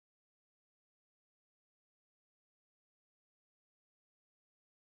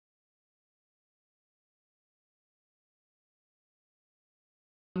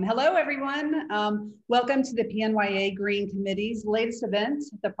Hello, everyone. Welcome to the PNYA Green Committee's latest event,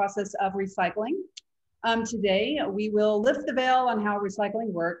 the process of recycling. Today, we will lift the veil on how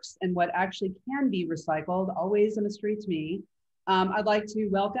recycling works and what actually can be recycled, always a mystery to me. I'd like to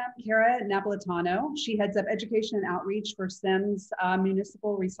welcome Cara Napolitano. She heads up education and outreach for SIMS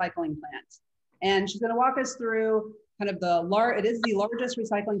Municipal Recycling Plant. And she's gonna walk us through kind of it is the largest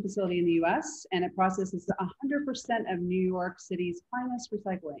recycling facility in the US, and it processes 100% of New York City's finest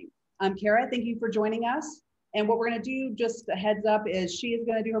recycling. Cara, thank you for joining us. And what we're gonna do, just a heads up, is she is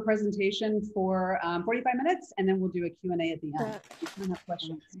gonna do her presentation for 45 minutes, and then we'll do a Q&A at the end. If you have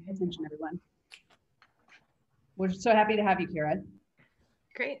questions, pay attention, everyone. We're so happy to have you, Cara.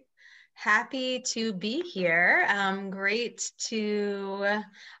 Great. Happy to be here.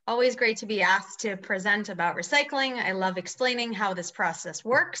 Always great to be asked to present about recycling. I love explaining how this process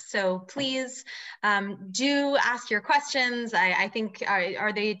works. So please do ask your questions. I think,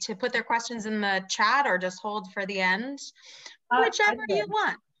 are they to put their questions in the chat or just hold for the end? Whichever you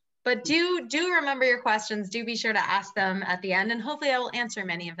want. But do remember your questions. Do be sure to ask them at the end, and hopefully I will answer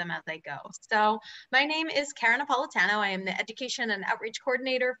many of them as I go. So my name is Cara Napolitano. I am the Education and Outreach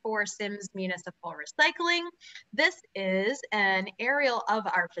Coordinator for SIMS Municipal Recycling. This is an aerial of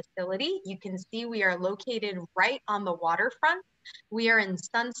our facility. You can see we are located right on the waterfront. We are in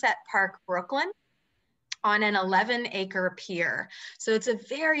Sunset Park, Brooklyn, on an 11-acre pier. So it's a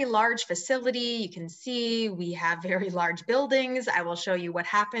very large facility. You can see we have very large buildings. I will show you what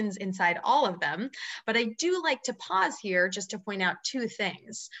happens inside all of them. But I do like to pause here just to point out two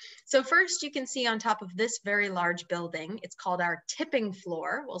things. So first, you can see on top of this very large building, it's called our tipping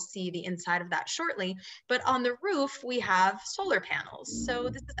floor. We'll see the inside of that shortly. But on the roof, we have solar panels. So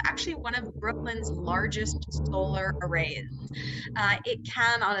this is actually one of Brooklyn's largest solar arrays. It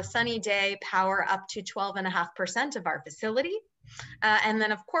can, on a sunny day, power up to 12.5% of our facility. And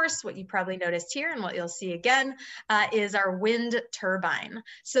then, of course, what you probably noticed here and what you'll see again is our wind turbine.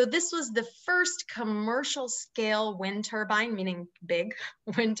 So this was the first commercial scale wind turbine, meaning big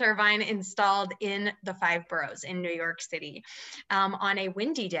wind turbine, installed in the 5 boroughs in New York City. On a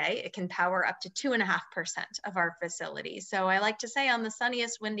windy day, it can power up to 2.5% of our facility. So I like to say on the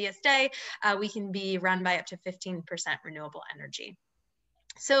sunniest, windiest day, we can be run by up to 15% renewable energy.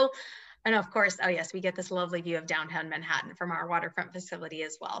 So, and of course, oh yes, we get this lovely view of downtown Manhattan from our waterfront facility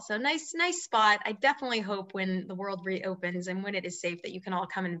as well. So nice spot. I definitely hope when the world reopens and when it is safe that you can all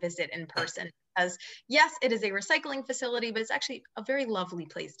come and visit in person. Because yes, it is a recycling facility, but it's actually a very lovely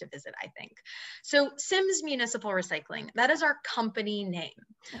place to visit, I think. So SIMS Municipal Recycling, that is our company name.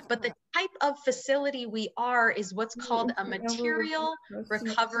 But the type of facility we are is what's called a material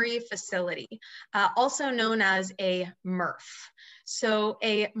recovery facility, also known as a MRF. So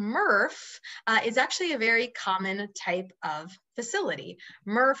a MRF is actually a very common type of facility.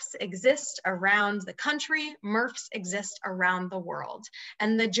 MRFs exist around the country. MRFs exist around the world.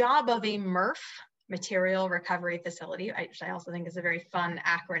 And the job of a MRF, Material Recovery Facility, which I also think is a very fun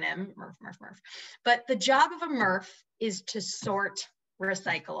acronym, MRF. But the job of a MRF is to sort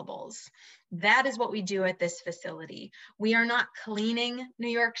recyclables. That is what we do at this facility. We are not cleaning New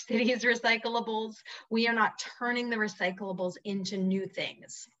York City's recyclables. We are not turning the recyclables into new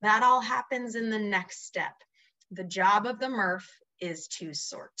things. That all happens in the next step. The job of the MRF is to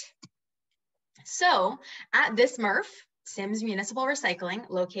sort. So at this MRF, SIMS Municipal Recycling,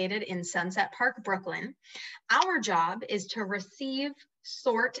 located in Sunset Park, Brooklyn, our job is to receive,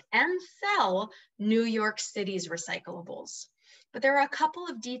 sort, and sell New York City's recyclables. But there are a couple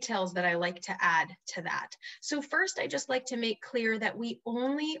of details that I like to add to that. So first, I just like to make clear that we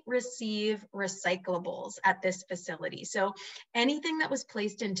only receive recyclables at this facility. So anything that was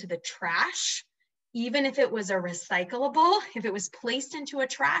placed into the trash, even if it was a recyclable, if it was placed into a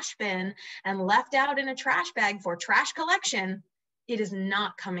trash bin and left out in a trash bag for trash collection, it is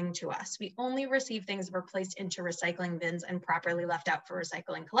not coming to us. We only receive things that were placed into recycling bins and properly left out for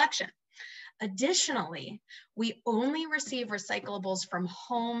recycling collection. Additionally, we only receive recyclables from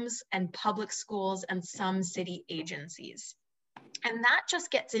homes and public schools and some city agencies. And that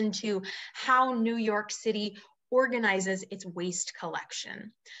just gets into how New York City organizes its waste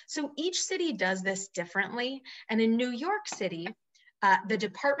collection. So each city does this differently. And in New York City, the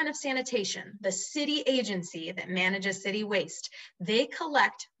Department of Sanitation, the city agency that manages city waste, they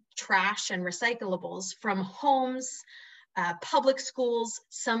collect trash and recyclables from homes, public schools,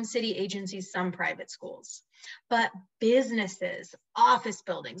 some city agencies, some private schools. But businesses, office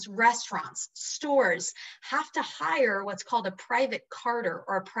buildings, restaurants, stores have to hire what's called a private carter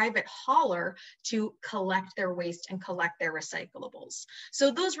or a private hauler to collect their waste and collect their recyclables.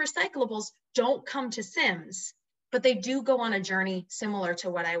 So those recyclables don't come to SIMS. but they do go on a journey similar to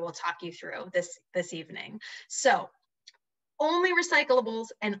what I will talk you through this evening. So only recyclables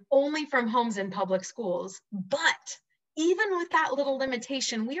and only from homes and public schools, but even with that little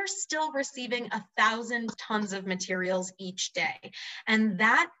limitation, we are still receiving 1,000 tons of materials each day. And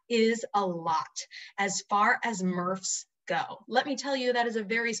that is a lot as far as MRFs go. Let me tell you, that is a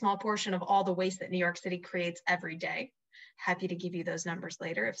very small portion of all the waste that New York City creates every day. Happy to give you those numbers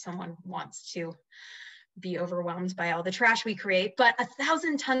later if someone wants to be overwhelmed by all the trash we create. But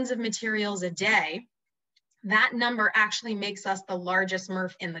 1,000 tons of materials a day, that number actually makes us the largest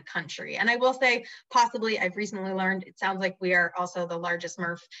MRF in the country. And I will say, possibly, I've recently learned, it sounds like we are also the largest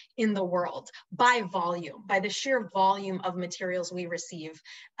MRF in the world by volume, by the sheer volume of materials we receive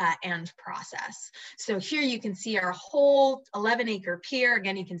and process. So here you can see our whole 11-acre pier.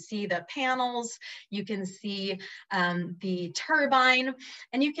 Again, you can see the panels, you can see the turbine,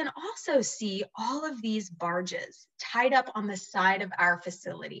 and you can also see all of these barges tied up on the side of our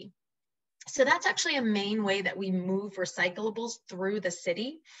facility. So that's actually a main way that we move recyclables through the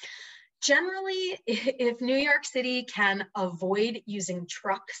city. Generally, if New York City can avoid using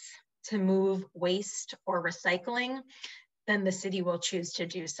trucks to move waste or recycling, then the city will choose to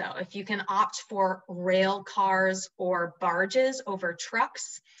do so. If you can opt for rail cars or barges over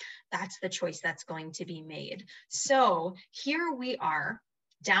trucks, that's the choice that's going to be made. So here we are,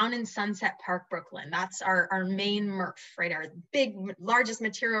 down in Sunset Park, Brooklyn. That's our main MRF, right? Our big, largest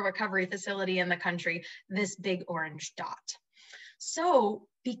material recovery facility in the country, this big orange dot. So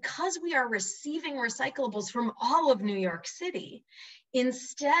because we are receiving recyclables from all of New York City,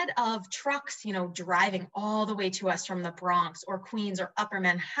 instead of trucks, driving all the way to us from the Bronx or Queens or Upper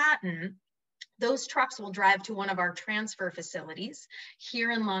Manhattan, those trucks will drive to one of our transfer facilities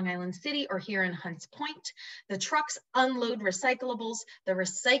here in Long Island City or here in Hunts Point. The trucks unload recyclables. The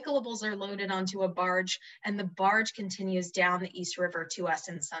recyclables are loaded onto a barge, and the barge continues down the East River to us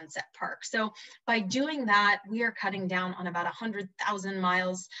in Sunset Park. So by doing that, we are cutting down on about 100,000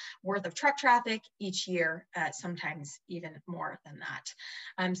 miles worth of truck traffic each year, sometimes even more than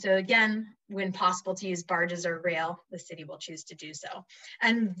that. So again, when possible to use barges or rail, the city will choose to do so.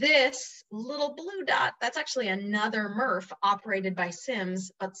 And this little blue dot, that's actually another MRF operated by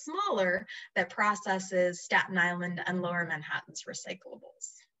Sims, but smaller, that processes Staten Island and Lower Manhattan's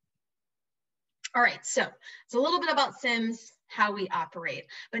recyclables. All right, so it's a little bit about Sims, how we operate.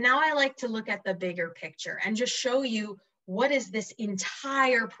 But now I like to look at the bigger picture and just show you what is this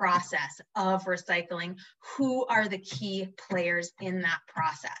entire process of recycling? Who are the key players in that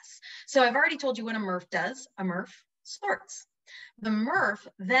process? So I've already told you what a MRF does. A MRF sorts. The MRF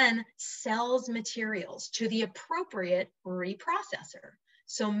then sells materials to the appropriate reprocessor.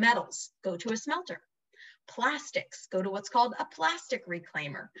 So metals go to a smelter. Plastics go to what's called a plastic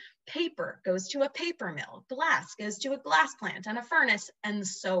reclaimer. Paper goes to a paper mill. Glass goes to a glass plant and a furnace, and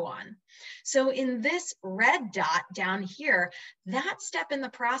so on. So in this red dot down here, that step in the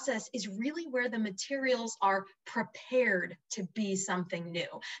process is really where the materials are prepared to be something new.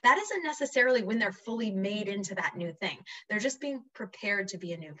 That isn't necessarily when they're fully made into that new thing. They're just being prepared to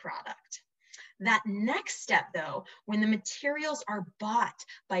be a new product. That next step, though, when the materials are bought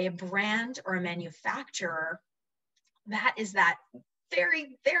by a brand or a manufacturer, that is that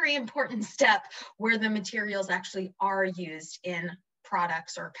very, very important step where the materials actually are used in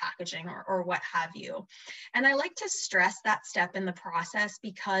products or packaging or what have you. And I like to stress that step in the process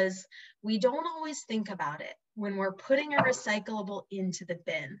because we don't always think about it when we're putting a recyclable into the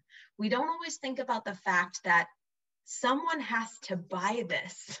bin. We don't always think about the fact that someone has to buy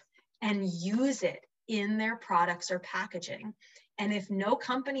this and use it in their products or packaging. And if no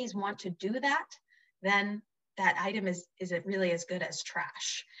companies want to do that, then that item isn't really as good as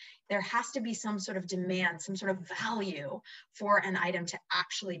trash. There has to be some sort of demand, some sort of value for an item to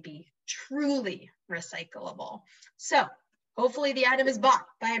actually be truly recyclable. So hopefully the item is bought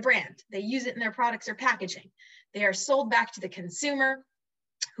by a brand. They use it in their products or packaging. They are sold back to the consumer,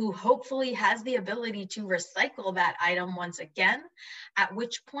 who hopefully has the ability to recycle that item once again, at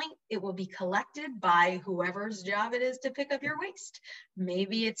which point it will be collected by whoever's job it is to pick up your waste.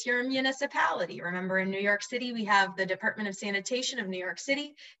 Maybe it's your municipality. Remember, in New York City, we have the Department of Sanitation of New York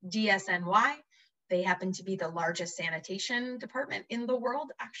City, DSNY. They happen to be the largest sanitation department in the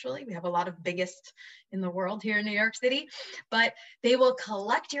world, actually. We have a lot of biggest in the world here in New York City, but they will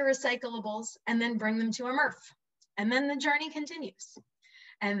collect your recyclables and then bring them to a MRF. And then the journey continues.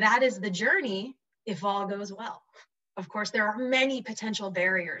 And that is the journey if all goes well. Of course, there are many potential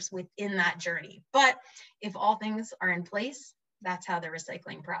barriers within that journey, but if all things are in place, that's how the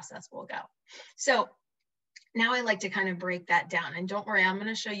recycling process will go. So Now I like to kind of break that down, and don't worry, I'm going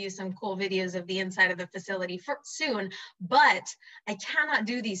to show you some cool videos of the inside of the facility soon, but I cannot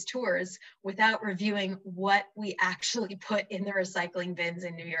do these tours without reviewing what we actually put in the recycling bins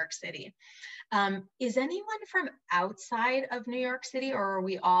in New York City. Is anyone from outside of New York City, or are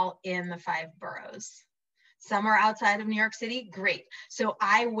we all in the 5 boroughs? Some are outside of New York City, great. So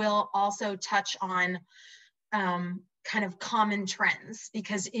I will also touch on kind of common trends,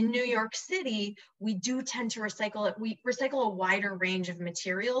 because in New York City, we do tend to recycle it. We recycle a wider range of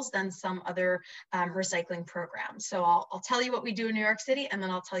materials than some other recycling programs. So I'll tell you what we do in New York City, and then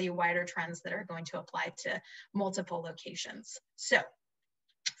I'll tell you wider trends that are going to apply to multiple locations. So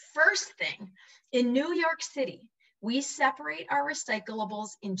first thing, in New York City, we separate our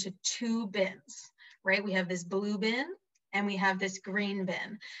recyclables into 2 bins, right? We have this blue bin and we have this green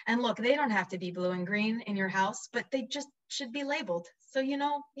bin. And look, they don't have to be blue and green in your house, but they just should be labeled. So you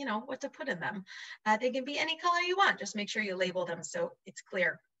know what to put in them. They can be any color you want. Just make sure you label them so it's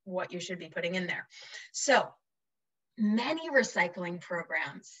clear what you should be putting in there. So many recycling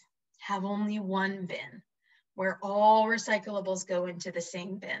programs have only 1 bin where all recyclables go into the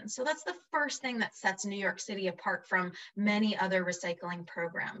same bin. So that's the first thing that sets New York City apart from many other recycling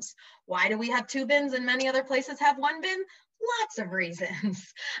programs. Why do we have 2 bins and many other places have 1 bin? Lots of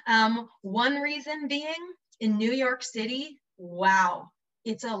reasons. One reason being, in New York City, wow,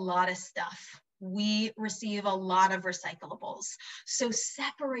 it's a lot of stuff. We receive a lot of recyclables. So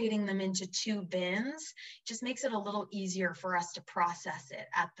separating them into 2 bins just makes it a little easier for us to process it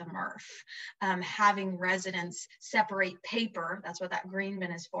at the MRF. Having residents separate paper, that's what that green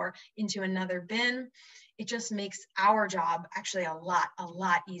bin is for, into another bin, it just makes our job actually a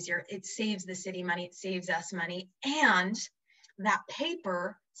lot easier. It saves the city money, it saves us money, and that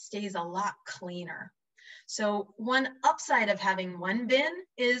paper stays a lot cleaner. So one upside of having 1 bin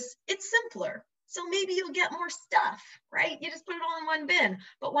is it's simpler. So maybe you'll get more stuff, right? You just put it all in 1 bin.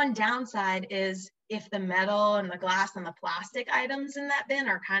 But one downside is if the metal and the glass and the plastic items in that bin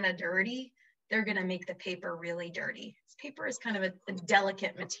are kind of dirty, they're gonna make the paper really dirty. Paper is kind of a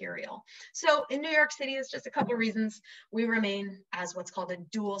delicate material. So in New York City, it's just a couple of reasons we remain as what's called a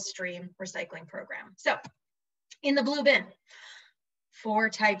dual stream recycling program. So in the blue bin, 4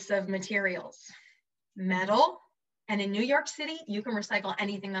 types of materials. Metal, and in New York City, you can recycle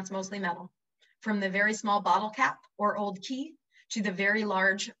anything that's mostly metal, from the very small bottle cap or old key to the very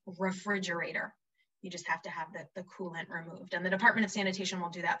large refrigerator. You just have to have the coolant removed, and the Department of Sanitation will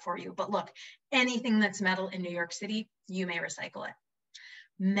do that for you. But look, anything that's metal in New York City, you may recycle it.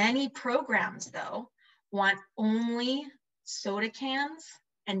 Many programs, though, want only soda cans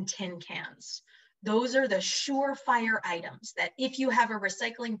and tin cans. Those are the surefire items that if you have a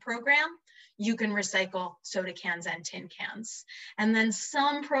recycling program, you can recycle soda cans and tin cans. And then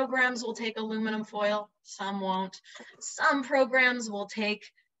some programs will take aluminum foil, some won't. Some programs will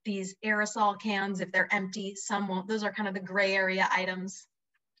take these aerosol cans if they're empty, some won't. Those are kind of the gray area items.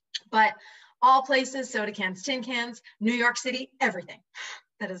 But all places, soda cans, tin cans, New York City, everything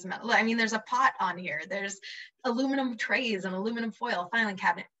that is metal. I mean, there's a pot on here, there's aluminum trays and aluminum foil, filing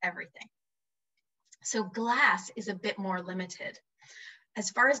cabinet, everything. So glass is a bit more limited. As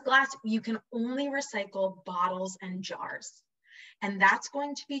far as glass, you can only recycle bottles and jars. And that's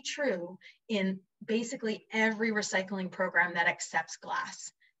going to be true in basically every recycling program that accepts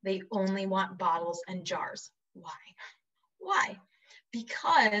glass. They only want bottles and jars. Why? Why?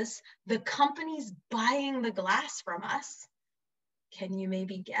 Because the companies buying the glass from us, can you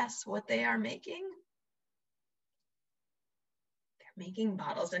maybe guess what they are making? Making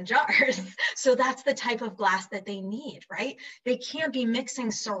bottles and jars. So that's the type of glass that they need, right? They can't be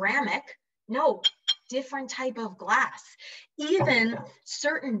mixing ceramic. No, different type of glass. Even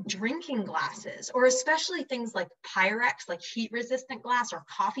certain drinking glasses, or especially things like Pyrex, like heat resistant glass, or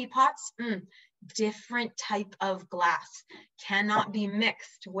coffee pots, different type of glass, cannot be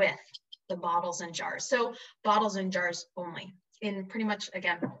mixed with the bottles and jars. So bottles and jars only in pretty much,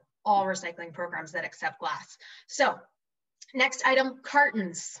 again, all recycling programs that accept glass. So next item,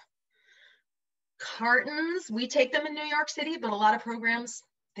 cartons. Cartons, we take them in New York City, but a lot of programs,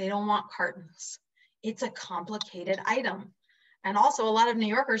 they don't want cartons. It's a complicated item. And also a lot of New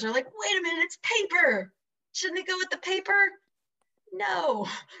Yorkers are like, wait a minute, it's paper. Shouldn't it go with the paper? No,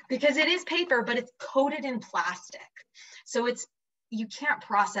 because it is paper, but it's coated in plastic. So you can't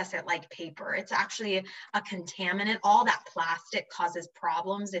process it like paper. It's actually a contaminant. All that plastic causes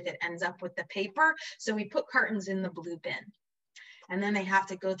problems if it ends up with the paper. So we put cartons in the blue bin. And then they have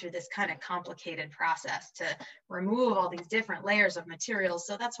to go through this kind of complicated process to remove all these different layers of materials.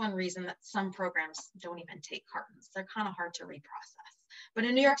 So that's one reason that some programs don't even take cartons. They're kind of hard to reprocess. But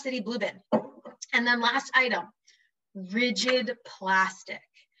in New York City, blue bin. And then last item, rigid plastic.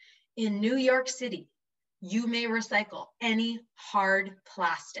 In New York City, you may recycle any hard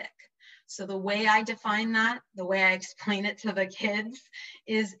plastic. So the way I define that, the way I explain it to the kids,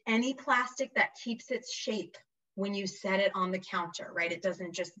 is any plastic that keeps its shape when you set it on the counter, right? It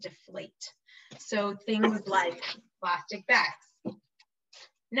doesn't just deflate. So things like plastic bags.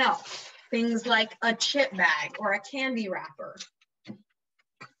 No. Things like a chip bag or a candy wrapper.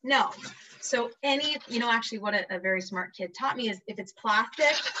 No. So any, you know, actually what a very smart kid taught me is if it's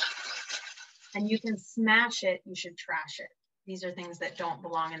plastic and you can smash it, you should trash it. These are things that don't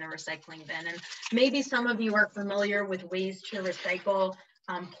belong in the recycling bin. And maybe some of you are familiar with ways to recycle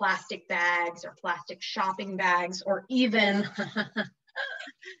plastic bags or plastic shopping bags, or even,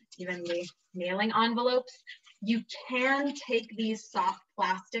 even the mailing envelopes. You can take these soft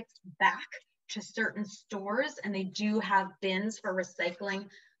plastics back to certain stores, and they do have bins for recycling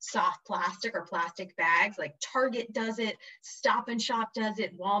soft plastic or plastic bags. Like Target does it, Stop and Shop does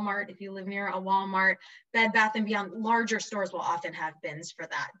it, Walmart, if you live near a Walmart, Bed Bath & Beyond, larger stores will often have bins for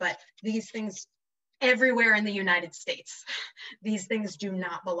that. But these things, everywhere in the United States, these things do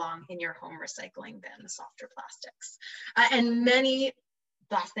not belong in your home recycling bin, the softer plastics. And many,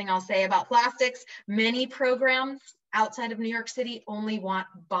 last thing I'll say about plastics, many programs outside of New York City only want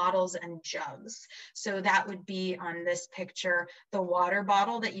bottles and jugs. So that would be on this picture, the water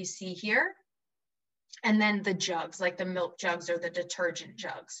bottle that you see here, and then the jugs, like the milk jugs or the detergent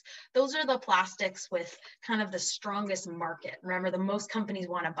jugs. Those are the plastics with kind of the strongest market. Remember, the most companies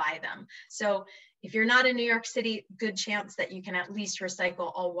want to buy them. So if you're not in New York City, good chance that you can at least recycle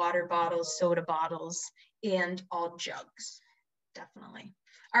all water bottles, soda bottles, and all jugs, definitely.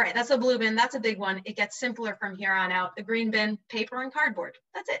 All right, that's a blue bin. That's a big one. It gets simpler from here on out. The green bin, paper and cardboard.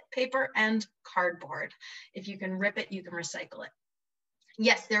 That's it, paper and cardboard. If you can rip it, you can recycle it.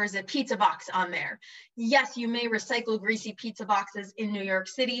 Yes, there is a pizza box on there. Yes, you may recycle greasy pizza boxes in New York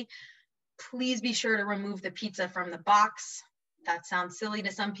City. Please be sure to remove the pizza from the box. That sounds silly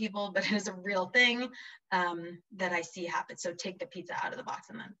to some people, but it is a real thing that I see happen. So take the pizza out of the box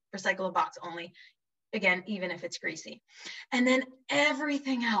and then recycle the box only. Again, even if it's greasy. And then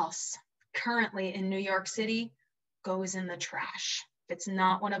everything else currently in New York City goes in the trash. It's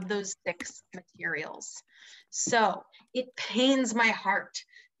not one of those 6 materials. So it pains my heart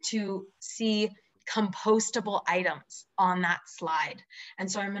to see compostable items on that slide.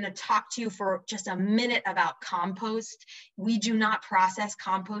 And so I'm going to talk to you for just a minute about compost. We do not process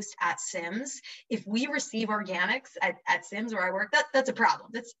compost at Sims. If we receive organics at Sims where I work, that's a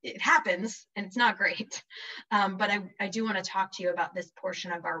problem. It happens and it's not great. But I do want to talk to you about this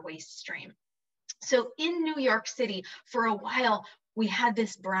portion of our waste stream. So in New York City, for a while, we had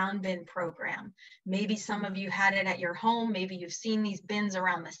this brown bin program. Maybe some of you had it at your home. Maybe you've seen these bins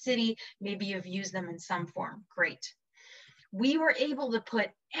around the city. Maybe you've used them in some form. Great. We were able to put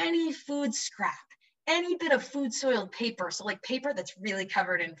any food scrap, any bit of food soiled paper, so like paper that's really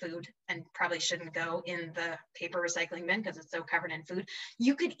covered in food and probably shouldn't go in the paper recycling bin because it's so covered in food.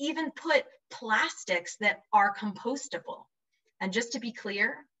 You could even put plastics that are compostable. And just to be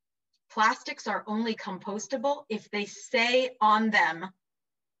clear, plastics are only compostable if they say on them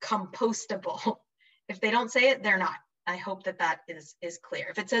compostable. If they don't say it, they're not. I hope that is clear.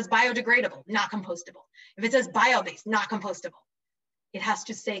 If it says biodegradable, not compostable. If it says bio-based, not compostable. It has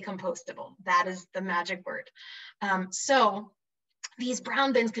to say compostable. That is the magic word. So these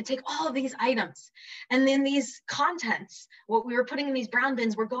brown bins could take all of these items, and then these contents, what we were putting in these brown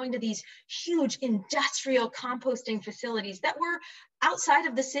bins, were going to these huge industrial composting facilities that were outside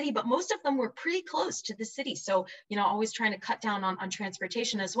of the city, but most of them were pretty close to the city. So, you know, always trying to cut down on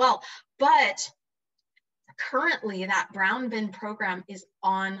transportation as well. But currently that brown bin program is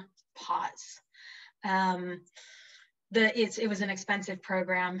on pause. It was an expensive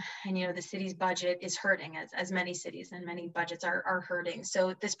program, and you know the city's budget is hurting, as many cities and many budgets are hurting.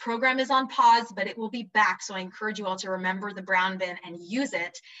 So this program is on pause, but it will be back. So I encourage you all to remember the brown bin and use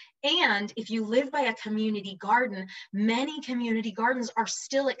it. And if you live by a community garden, many community gardens are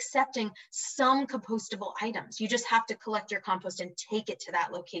still accepting some compostable items. You just have to collect your compost and take it to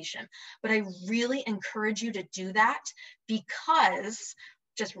that location. But I really encourage you to do that because,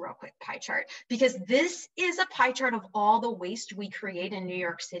 just real quick pie chart, because this is a pie chart of all the waste we create in New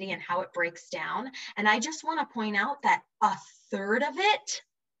York City and how it breaks down. And I just want to point out that 1/3 of it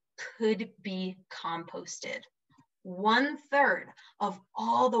could be composted. 1/3 of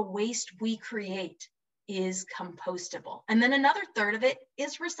all the waste we create is compostable. And then another 1/3 of it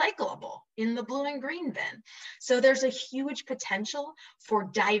is recyclable in the blue and green bin. So there's a huge potential for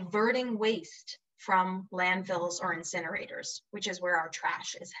diverting waste from landfills or incinerators, which is where our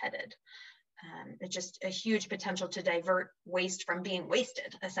trash is headed. It's just a huge potential to divert waste from being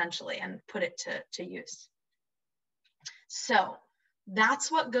wasted, essentially, and put it to use. So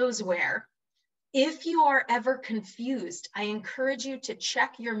that's what goes where. If you are ever confused, I encourage you to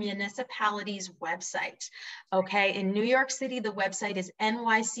check your municipality's website. Okay, in New York City, the website is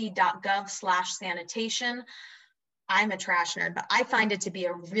nyc.gov/sanitation. I'm a trash nerd, but I find it to be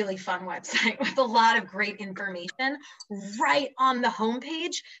a really fun website with a lot of great information. Right on the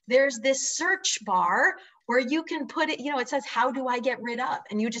homepage, there's this search bar where you can put it, it says, how do I get rid of?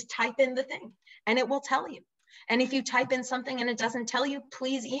 And you just type in the thing and it will tell you. And if you type in something and it doesn't tell you,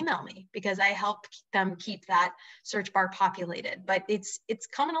 please email me because I help them keep that search bar populated. But it's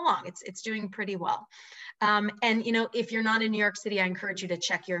coming along. It's doing pretty well. And if you're not in New York City, I encourage you to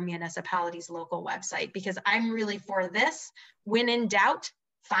check your municipality's local website because I'm really for this. When in doubt,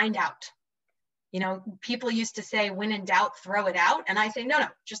 find out. People used to say, when in doubt, throw it out. And I say, no,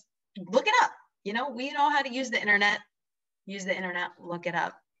 just look it up. We know how to use the internet. Use the internet, look it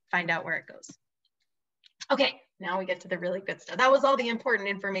up, find out where it goes. Okay, now we get to the really good stuff. That was all the important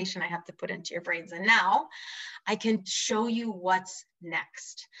information I have to put into your brains. And now I can show you what's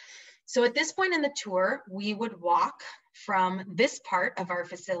next. So at this point in the tour, we would walk from this part of our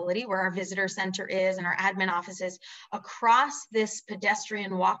facility where our visitor center is and our admin offices across this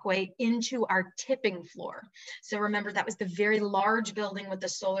pedestrian walkway into our tipping floor. So remember, that was the very large building with the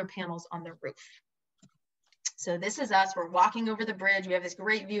solar panels on the roof. So this is us, we're walking over the bridge. We have this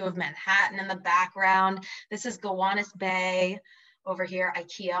great view of Manhattan in the background. This is Gowanus Bay over here,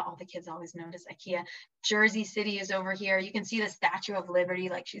 IKEA, all the kids always notice IKEA. Jersey City is over here. You can see the Statue of Liberty,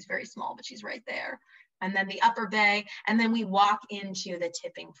 like she's very small, but she's right there. And then the Upper Bay, and then we walk into the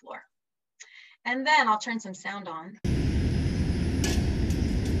tipping floor. And then I'll turn some sound on.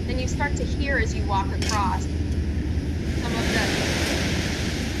 Then you start to hear as you walk across some of the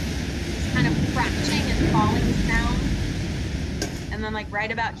kind of crashing and falling sound. And then like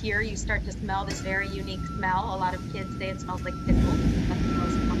right about here, you start to smell this very unique smell. A lot of kids say it smells like pickle. That's the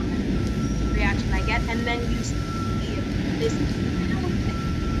most common reaction I get. And then you see this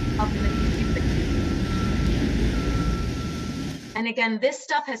of the tipping. And again, this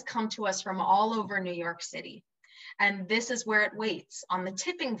stuff has come to us from all over New York City. And this is where it waits, on the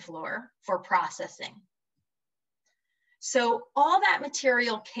tipping floor for processing. So all that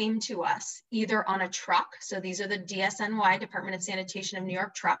material came to us either on a truck. So these are the DSNY, Department of Sanitation of New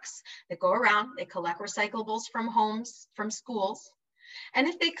York trucks that go around, they collect recyclables from homes, from schools. And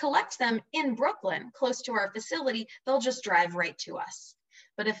if they collect them in Brooklyn, close to our facility, they'll just drive right to us.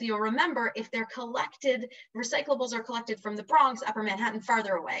 But if you'll remember, if they're collected, recyclables are collected from the Bronx, Upper Manhattan,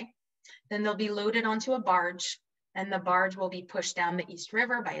 farther away, then they'll be loaded onto a barge and the barge will be pushed down the East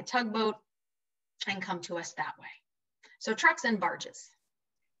River by a tugboat and come to us that way. So trucks and barges.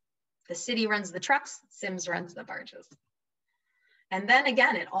 The city runs the trucks, Sims runs the barges. And then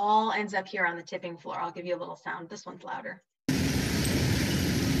again, it all ends up here on the tipping floor. I'll give you a little sound. This one's louder.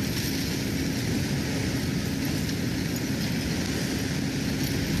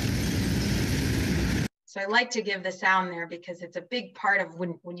 So I like to give the sound there because it's a big part of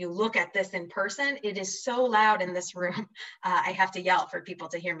when you look at this in person, it is so loud in this room. I have to yell for people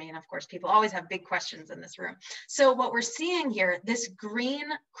to hear me. And of course, people always have big questions in this room. So what we're seeing here, this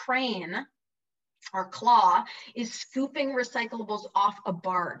green crane or claw is scooping recyclables off a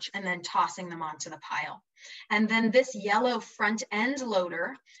barge and then tossing them onto the pile. And then this yellow front end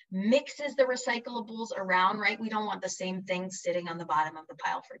loader mixes the recyclables around, right? We don't want the same thing sitting on the bottom of the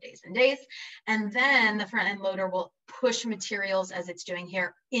pile for days and days. And then the front end loader will push materials, as it's doing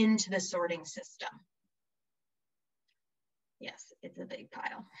here, into the sorting system. Yes, it's a big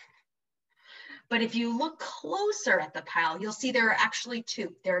pile. But if you look closer at the pile, you'll see there are actually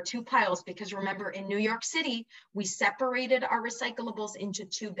two. There are two piles because remember, in New York City, we separated our recyclables into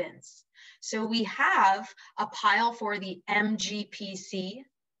two bins. So we have a pile for the MGPC,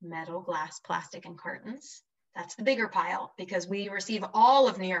 metal, glass, plastic, and cartons. That's the bigger pile because we receive all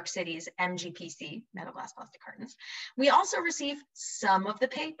of New York City's MGPC, metal, glass, plastic, cartons. We also receive some of the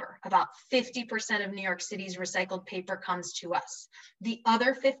paper. About 50% of New York City's recycled paper comes to us. The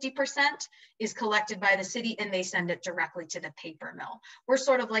other 50% is collected by the city and they send it directly to the paper mill. We're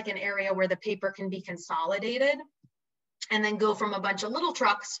sort of like an area where the paper can be consolidated and then go from a bunch of little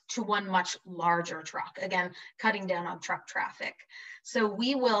trucks to one much larger truck. Again, cutting down on truck traffic. So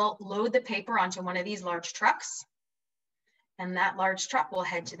we will load the paper onto one of these large trucks, and that large truck will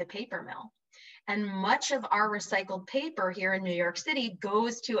head to the paper mill. And much of our recycled paper here in New York City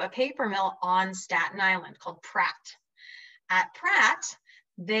goes to a paper mill on Staten Island called Pratt. At Pratt,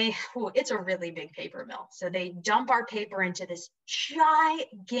 it's a really big paper mill. So they dump our paper into this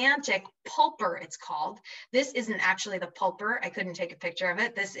gigantic pulper, it's called. This isn't actually the pulper. I couldn't take a picture of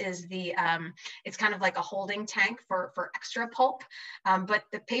it. This is the, it's kind of like a holding tank for extra pulp. But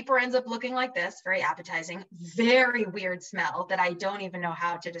the paper ends up looking like this, very appetizing, very weird smell that I don't even know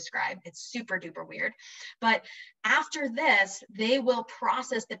how to describe. It's super duper weird. But after this, they will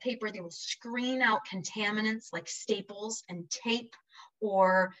process the paper. They will screen out contaminants like staples and tape,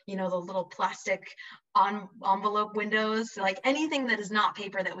 or, you know, the little plastic envelope windows, like anything that is not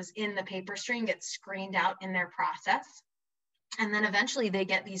paper that was in the paper stream gets screened out in their process. And then eventually they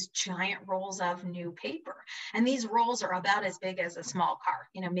get these giant rolls of new paper. And these rolls are about as big as a small car,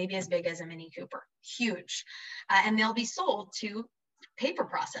 you know, maybe as big as a Mini Cooper, huge. And they'll be sold to paper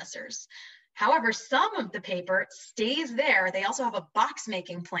processors. However, some of the paper stays there. They also have a box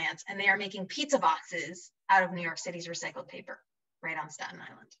making plant, and they are making pizza boxes out of New York City's recycled paper, right on Staten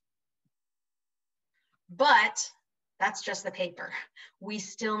Island. But that's just the paper. We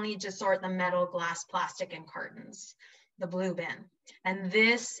still need to sort the metal, glass, plastic, and cartons, the blue bin. And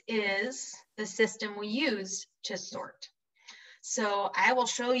this is the system we use to sort. So I will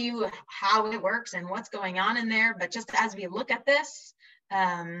show you how it works and what's going on in there. But just as we look at this,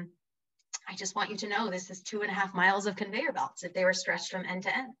 I just want you to know this is 2.5 miles of conveyor belts if they were stretched from end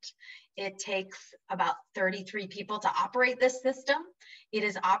to end. It takes about 33 people to operate this system. It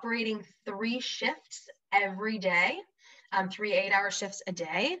is operating 3 shifts every day, 3 8-hour shifts a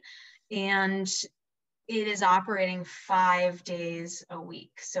day. And it is operating 5 days a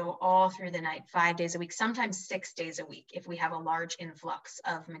week. So all through the night, 5 days a week, sometimes 6 days a week if we have a large influx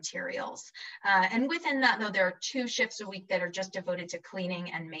of materials. And within that, though, there are 2 shifts a week that are just devoted to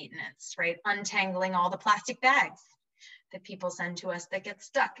cleaning and maintenance, right? Untangling all the plastic bags that people send to us that get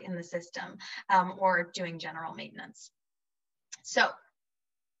stuck in the system, or doing general maintenance. So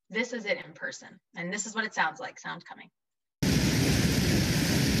this is it in person. And this is what it sounds like. Sound coming.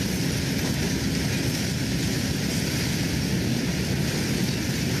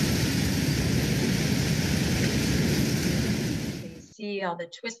 See all the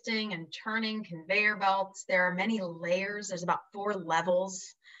twisting and turning conveyor belts. There are many layers. There's about 4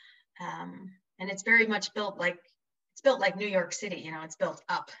 levels. And it's very much built like New York City, you know, it's built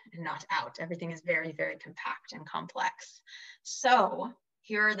up and not out. Everything is very, very compact and complex. So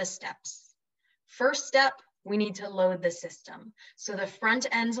here are the steps. First step, we need to load the system. So the front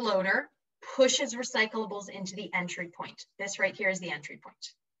end loader pushes recyclables into the entry point. This right here is the entry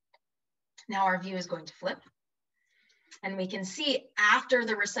point. Now our view is going to flip. And we can see after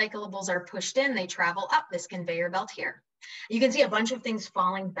the recyclables are pushed in, they travel up this conveyor belt here. You can see a bunch of things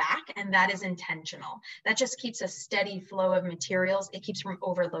falling back, and that is intentional. That just keeps a steady flow of materials. It keeps from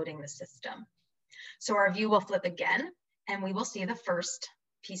overloading the system. So our view will flip again, and we will see the first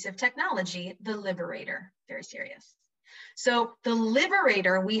piece of technology, the Liberator. Very serious. So the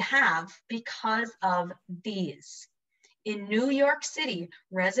Liberator we have because of these. In New York City,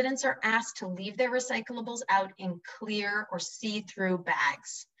 residents are asked to leave their recyclables out in clear or see-through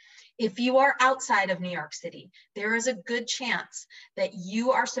bags. If you are outside of New York City, there is a good chance that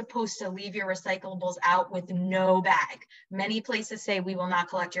you are supposed to leave your recyclables out with no bag. Many places say we will not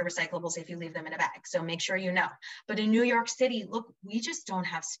collect your recyclables if you leave them in a bag, so make sure you know. But in New York City, look, we just don't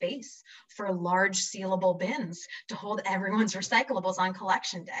have space for large sealable bins to hold everyone's recyclables on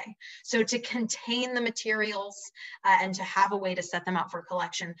collection day. So to contain the materials and to have a way to set them out for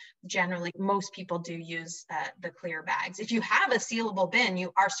collection, generally, most people do use the clear bags. If you have a sealable bin,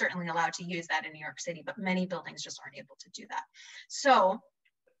 you are certainly allowed to use that in New York City, but many buildings just aren't able to do that. So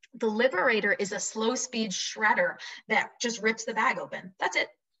the Liberator is a slow speed shredder that just rips the bag open. That's it.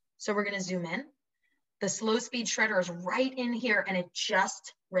 So we're going to zoom in. The slow speed shredder is right in here, and it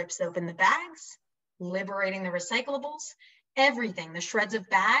just rips open the bags, liberating the recyclables. Everything, the shreds of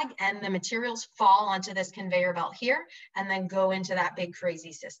bag and the materials fall onto this conveyor belt here and then go into that big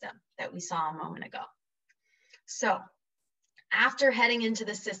crazy system that we saw a moment ago. So after heading into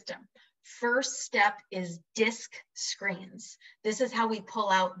the system, first step is disc screens. This is how we pull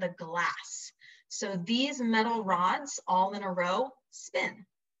out the glass. So these metal rods all in a row spin.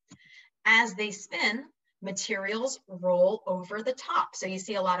 As they spin, materials roll over the top. So you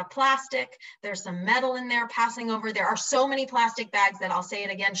see a lot of plastic. There's some metal in there passing over. There are so many plastic bags that, I'll say it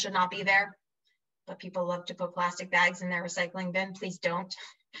again, should not be there. But people love to put plastic bags in their recycling bin. Please don't.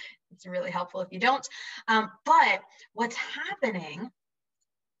 It's really helpful if you don't. But what's happening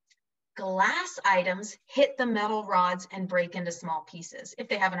Glass items hit the metal rods and break into small pieces if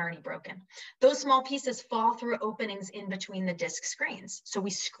they haven't already broken. Those small pieces fall through openings in between the disc screens. So we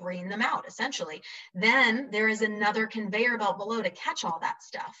screen them out essentially. Then there is another conveyor belt below to catch all that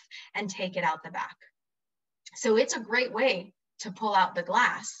stuff and take it out the back. So it's a great way to pull out the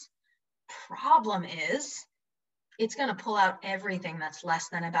glass. Problem is, it's going to pull out everything that's less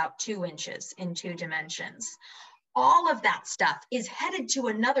than about 2 inches in 2 dimensions. All of that stuff is headed to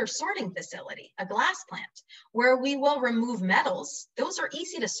another sorting facility, a glass plant, where we will remove metals. Those are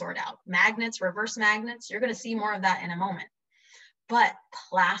easy to sort out. Magnets, reverse magnets, you're going to see more of that in a moment. But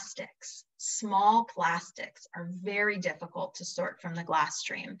plastics, small plastics, are very difficult to sort from the glass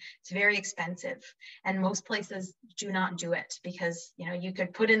stream. It's very expensive, and most places do not do it because, you know, you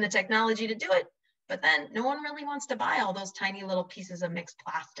could put in the technology to do it, but then no one really wants to buy all those tiny little pieces of mixed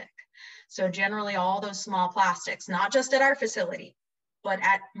plastic. So generally all those small plastics, not just at our facility, but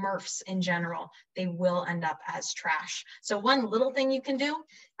at MRFs in general, they will end up as trash. So one little thing you can do,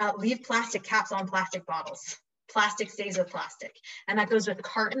 leave plastic caps on plastic bottles. Plastic stays with plastic. And that goes with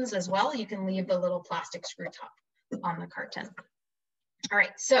cartons as well. You can leave the little plastic screw top on the carton. All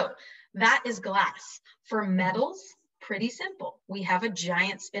right, so that is glass. For metals, pretty simple. We have a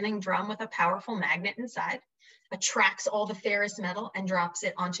giant spinning drum with a powerful magnet inside, attracts all the ferrous metal and drops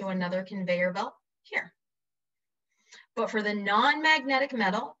it onto another conveyor belt here. But for the non-magnetic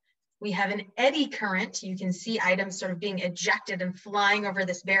metal, we have an eddy current. You can see items sort of being ejected and flying over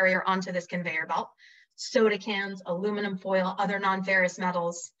this barrier onto this conveyor belt. Soda cans, aluminum foil, other non-ferrous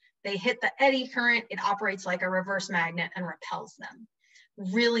metals, they hit the eddy current. It operates like a reverse magnet and repels them.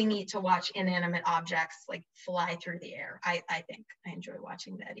 Really neat to watch inanimate objects like fly through the air. I think I enjoy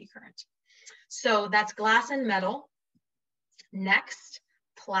watching the eddy current. So that's glass and metal. Next,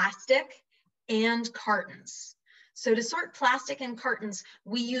 plastic and cartons. So to sort plastic and cartons,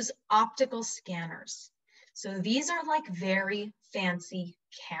 we use optical scanners. So these are like very fancy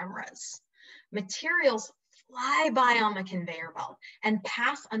cameras. Materials fly by on the conveyor belt and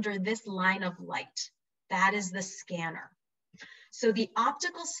pass under this line of light. That is the scanner. So the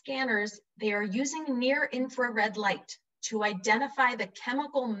optical scanners, they are using near infrared light to identify the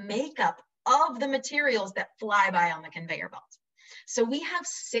chemical makeup of the materials that fly by on the conveyor belt. So we have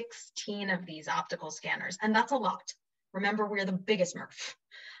 16 of these optical scanners, and that's a lot. Remember, we're the biggest MRF.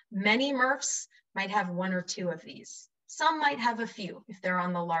 Many MRFs might have 1 or 2 of these. Some might have a few if they're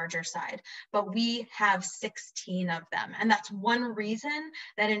on the larger side, but we have 16 of them. And that's one reason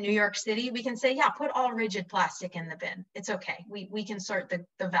that in New York City, we can say, yeah, put all rigid plastic in the bin. It's okay. We can sort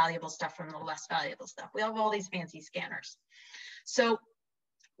the valuable stuff from the less valuable stuff. We have all these fancy scanners. So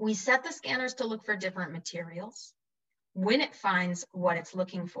we set the scanners to look for different materials. When it finds what it's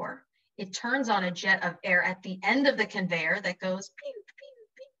looking for, it turns on a jet of air at the end of the conveyor that goes pew,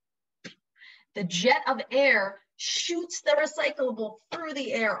 pew, pew. The jet of air shoots the recyclable through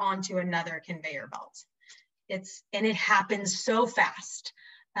the air onto another conveyor belt. And it happens so fast.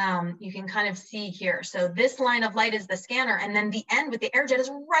 You can kind of see here. So this line of light is the scanner, and then the end with the air jet is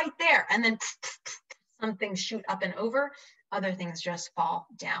right there. And then some things shoot up and over, other things just fall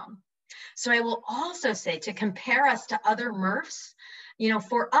down. So I will also say, to compare us to other MRFs, you know,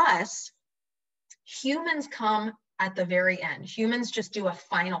 for us, humans come at the very end. Humans just do a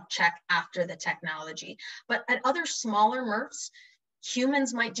final check after the technology. But at other smaller MRFs,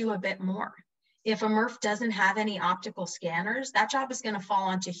 humans might do a bit more. If a MRF doesn't have any optical scanners, that job is going to fall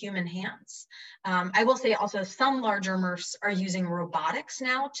onto human hands. I will say also some larger MRFs are using robotics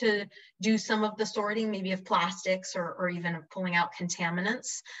now to do some of the sorting, maybe of plastics or even of pulling out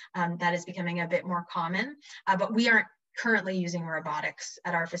contaminants. That is becoming a bit more common, but we aren't currently using robotics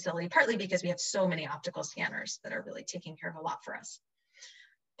at our facility, partly because we have so many optical scanners that are really taking care of a lot for us.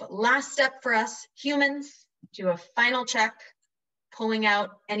 But last step for us, humans, do a final check, pulling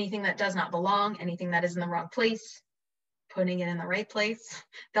out anything that does not belong, anything that is in the wrong place, putting it in the right place.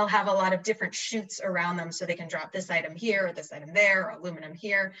 They'll have a lot of different chutes around them so they can drop this item here, or this item there, or aluminum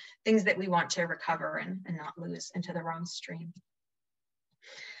here, things that we want to recover and not lose into the wrong stream.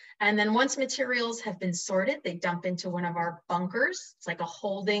 And then once materials have been sorted, they dump into one of our bunkers. It's like a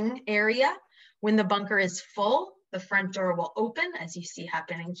holding area. When the bunker is full, the front door will open, as you see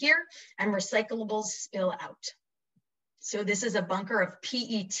happening here, and recyclables spill out. So this is a bunker of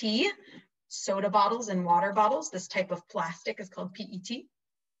PET, soda bottles and water bottles. This type of plastic is called PET.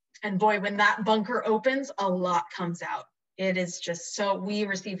 And boy, when that bunker opens, a lot comes out. It is just so, we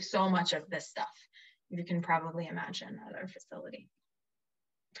receive so much of this stuff. You can probably imagine at our facility.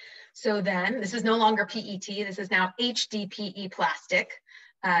 So then, this is no longer PET, this is now HDPE plastic,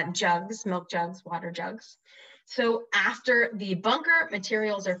 jugs, milk jugs, water jugs. So after the bunker,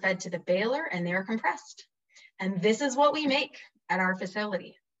 materials are fed to the baler and they're compressed. And this is what we make at our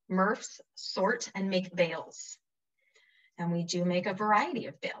facility. MRFs sort and make bales. And we do make a variety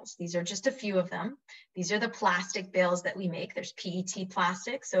of bales. These are just a few of them. These are the plastic bales that we make. There's PET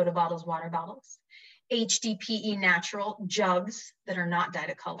plastic, soda bottles, water bottles, HDPE natural jugs that are not dyed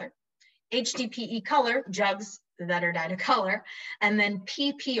a color, HDPE color jugs that are dyed a color, and then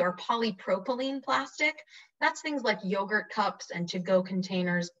PP or polypropylene plastic. That's things like yogurt cups and to-go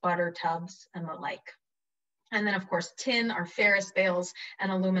containers, butter tubs, and the like. And then of course, tin are ferrous bales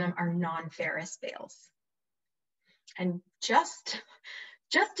and aluminum are non-ferrous bales. And just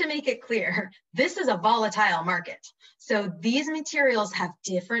to make it clear, this is a volatile market. So these materials have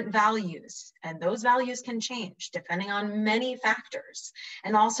different values, and those values can change depending on many factors.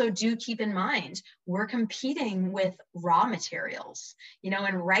 And also do keep in mind, we're competing with raw materials, you know,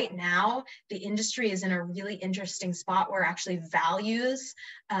 and right now the industry is in a really interesting spot where actually values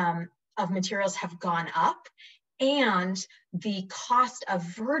of materials have gone up, and the cost of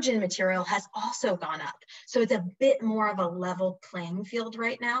virgin material has also gone up. So it's a bit more of a level playing field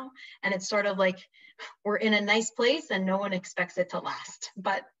right now. And it's sort of like we're in a nice place and no one expects it to last.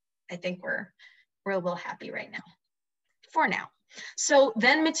 But I think we're a little happy right now, for now. So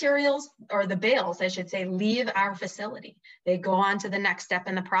then materials, or the bales, I should say, leave our facility. They go on to the next step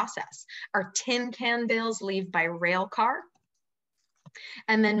in the process. Our tin can bales leave by rail car.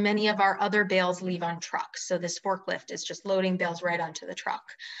 And then many of our other bales leave on trucks. So this forklift is just loading bales right onto the truck.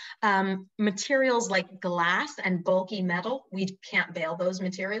 Materials like glass and bulky metal, we can't bale those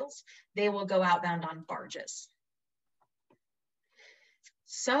materials. They will go outbound on barges.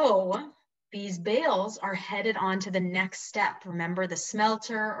 So these bales are headed on to the next step. Remember, the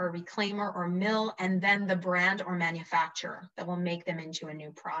smelter or reclaimer or mill, and then the brand or manufacturer that will make them into a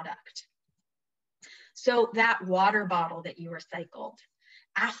new product. So that water bottle that you recycled,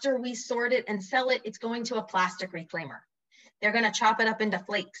 after we sort it and sell it, it's going to a plastic reclaimer. They're going to chop it up into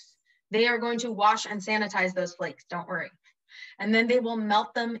flakes. They are going to wash and sanitize those flakes, don't worry. And then they will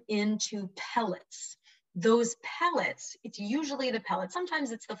melt them into pellets. Those pellets, it's usually the pellet,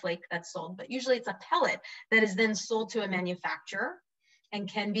 sometimes it's the flake that's sold, but usually it's a pellet that is then sold to a manufacturer and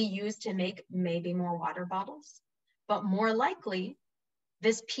can be used to make maybe more water bottles. But more likely,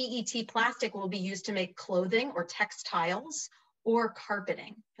 this PET plastic will be used to make clothing or textiles or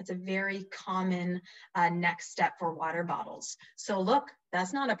carpeting. It's a very common next step for water bottles. So look,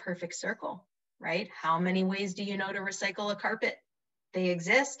 that's not a perfect circle, right? How many ways do you know to recycle a carpet? They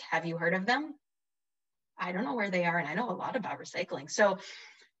exist. Have you heard of them? I don't know where they are, and I know a lot about recycling. So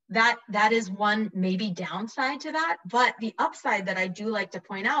that is one maybe downside to that. But the upside that I do like to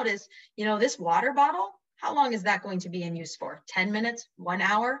point out is, you know, this water bottle, how long is that going to be in use for? 10 minutes, 1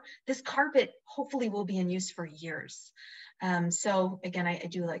 hour? This carpet hopefully will be in use for years. So again, I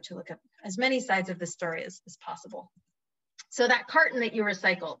do like to look at as many sides of the story as possible. So that carton that you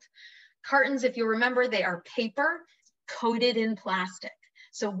recycled, cartons, if you remember, they are paper coated in plastic.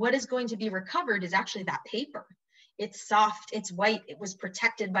 So what is going to be recovered is actually that paper. It's soft, it's white, it was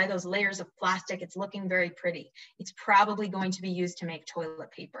protected by those layers of plastic, it's looking very pretty. It's probably going to be used to make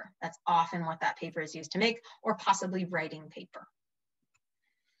toilet paper. That's often what that paper is used to make, or possibly writing paper.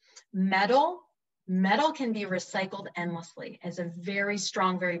 Metal can be recycled endlessly as a very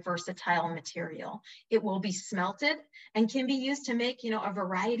strong, very versatile material. It will be smelted and can be used to make, you know, a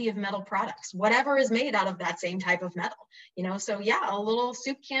variety of metal products, whatever is made out of that same type of metal. You know, so yeah, a little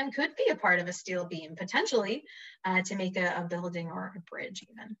soup can could be a part of a steel beam, potentially to make a building or a bridge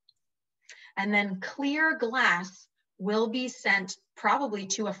even. And then clear glass will be sent probably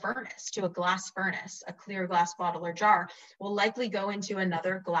to a furnace, to a glass furnace. A clear glass bottle or jar will likely go into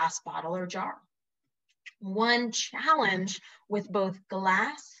another glass bottle or jar. One challenge with both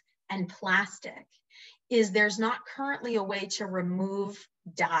glass and plastic is there's not currently a way to remove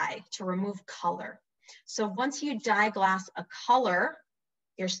dye, to remove color. So once you dye glass a color,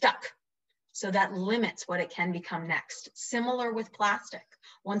 you're stuck. So that limits what it can become next. Similar with plastic.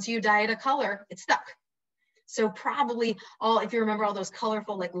 Once you dye it a color, it's stuck. So probably if you remember all those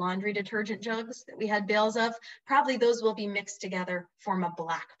colorful like laundry detergent jugs that we had bales of, probably those will be mixed together, form a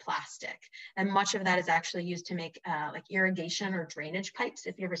black plastic. And much of that is actually used to make like irrigation or drainage pipes.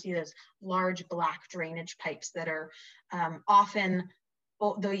 If you ever see those large black drainage pipes that are often,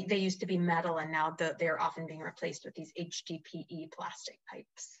 they used to be metal and now they're often being replaced with these HDPE plastic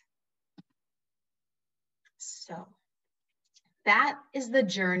pipes. So that is the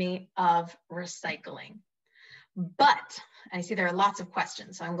journey of recycling. But I see there are lots of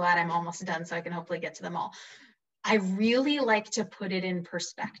questions, so I'm glad I'm almost done so I can hopefully get to them all. I really like to put it in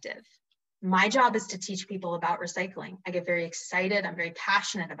perspective. My job is to teach people about recycling. I get very excited. I'm very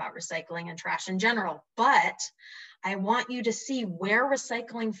passionate about recycling and trash in general, but I want you to see where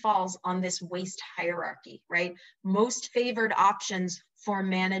recycling falls on this waste hierarchy, right? Most favored options for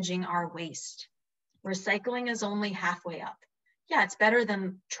managing our waste. Recycling is only halfway up. Yeah, it's better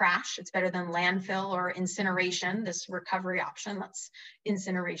than trash. It's better than landfill or incineration, this recovery option. That's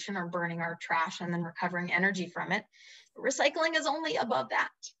incineration or burning our trash and then recovering energy from it. Recycling is only above that.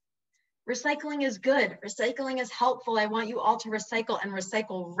 Recycling is good. Recycling is helpful. I want you all to recycle and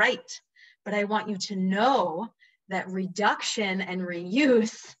recycle right. But I want you to know that reduction and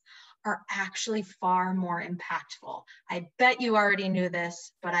reuse are actually far more impactful. I bet you already knew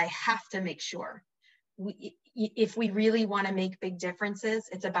this, but I have to make sure. If we really want to make big differences,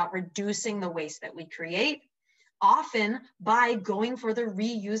 it's about reducing the waste that we create, often by going for the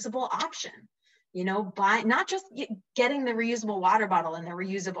reusable option. You know, by not just getting the reusable water bottle and the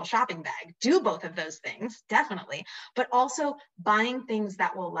reusable shopping bag, do both of those things, definitely, but also buying things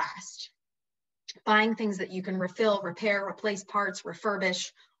that will last. Buying things that you can refill, repair, replace parts,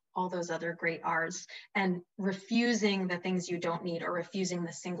 refurbish, all those other great R's, and refusing the things you don't need or refusing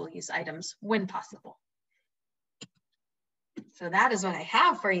the single-use items when possible. So that is what I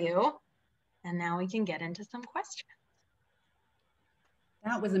have for you. And now we can get into some questions.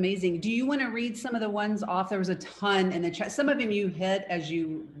 That was amazing. Do you want to read some of the ones off? There was a ton in the chat. Some of them you hit as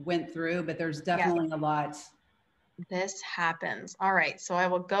you went through, but there's definitely a lot. This happens. All right, so I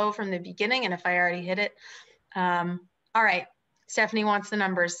will go from the beginning, and if I already hit it. All right, Stephanie wants the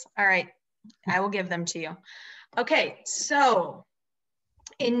numbers. All right, I will give them to you. Okay, so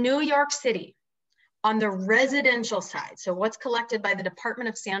in New York City, on the residential side, so what's collected by the Department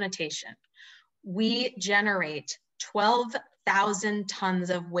of Sanitation, we generate 12,000 tons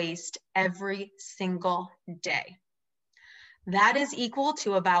of waste every single day. That is equal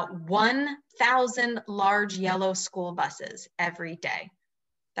to about 1,000 large yellow school buses every day.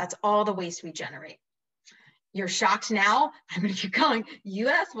 That's all the waste we generate. You're shocked now? I'm gonna keep going. You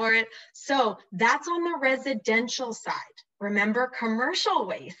asked for it. So that's on the residential side. Remember, commercial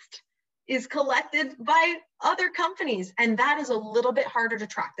waste is collected by other companies, and that is a little bit harder to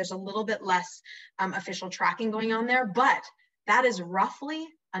track. There's a little bit less official tracking going on there, but that is roughly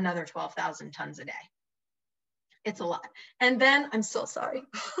another 12,000 tons a day. It's a lot. And then, I'm so sorry,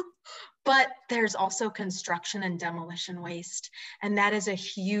 but there's also construction and demolition waste. And that is a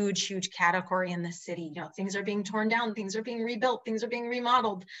huge, huge category in the city. You know, things are being torn down, things are being rebuilt, things are being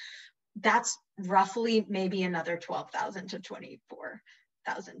remodeled. That's roughly maybe another 12,000 to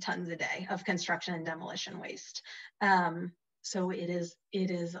 24,000 tons a day of construction and demolition waste. So it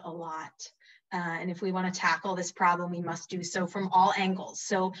is a lot. And if we want to tackle this problem, we must do so from all angles.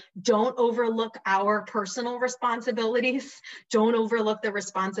 So don't overlook our personal responsibilities. Don't overlook the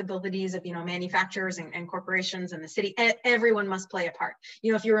responsibilities of, you know, manufacturers and corporations and the city. Everyone must play a part.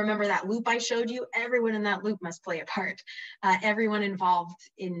 You know, if you remember that loop I showed you, everyone in that loop must play a part. Everyone involved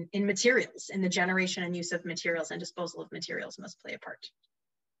in materials, in the generation and use of materials and disposal of materials must play a part.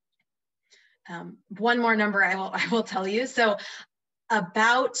 One more number I will tell you. So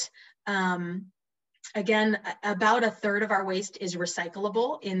about again, about 1/3 of our waste is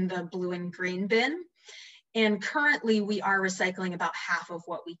recyclable in the blue and green bin. And currently we are recycling about half of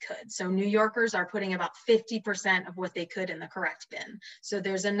what we could. So New Yorkers are putting about 50% of what they could in the correct bin. So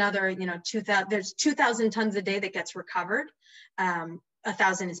there's another, you know, 2,000 tons a day that gets recovered.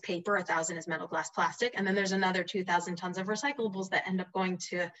 1,000 is paper, 1,000 is metal, glass, plastic. And then there's another 2,000 tons of recyclables that end up going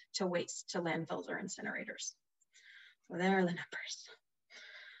to waste, to landfills or incinerators. So there are the numbers.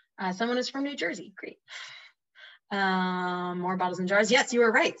 Someone is from New Jersey, great. More bottles and jars. Yes, you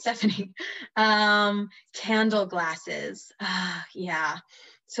were right, Stephanie. Candle glasses, yeah.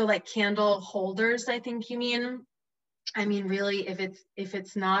 So like candle holders, I think you mean. I mean, really, if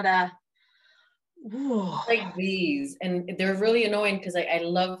it's not a, ooh. Like these, and they're really annoying because I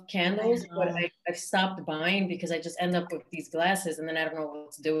love candles, but I've stopped buying because I just end up with these glasses and then I don't know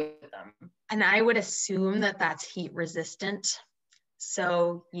what to do with them. And I would assume that that's heat resistant.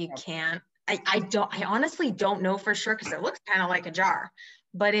 So you can't, I honestly don't know for sure because it looks kind of like a jar,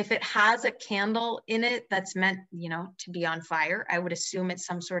 but if it has a candle in it that's meant, you know, to be on fire, I would assume it's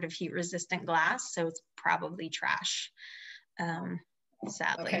some sort of heat resistant glass. So it's probably trash,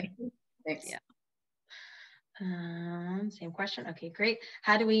 sadly. Okay, thanks. Yeah. Same question. Okay, great.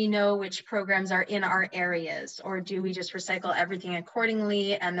 How do we know which programs are in our areas, or do we just recycle everything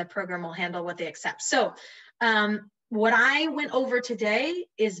accordingly and the program will handle what they accept? So what I went over today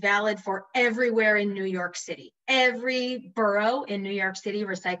is valid for everywhere in New York City. Every borough in New York City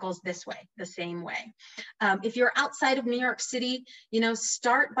recycles this way, the same way. If you're outside of New York City,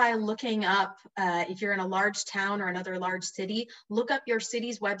 start by looking up, if you're in a large town or another large city, look up your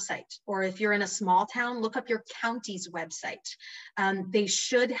city's website. Or if you're in a small town, look up your county's website. They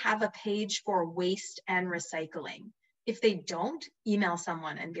should have a page for waste and recycling. If they don't, email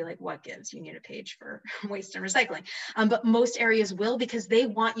someone and be like, what gives? You need a page for waste and recycling. But most areas will, because they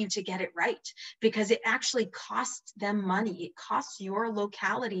want you to get it right, because it actually costs them money. It costs your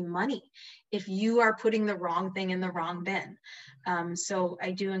locality money if you are putting the wrong thing in the wrong bin. So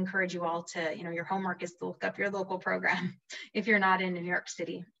I do encourage you all to, your homework is to look up your local program if you're not in New York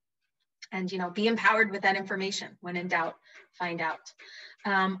City. And be empowered with that information. When in doubt, find out.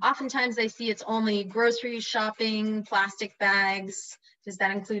 Oftentimes I see it's only grocery shopping, plastic bags. Does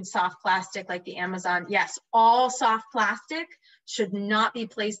that include soft plastic like the Amazon? Yes, all soft plastic should not be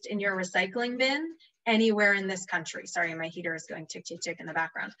placed in your recycling bin anywhere in this country. Sorry, my heater is going tick, tick, tick in the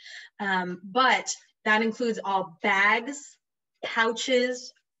background. But that includes all bags,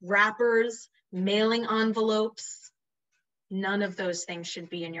 pouches, wrappers, mailing envelopes. None of those things should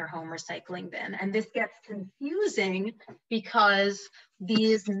be in your home recycling bin. And this gets confusing because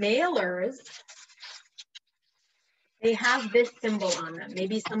these mailers, they have this symbol on them.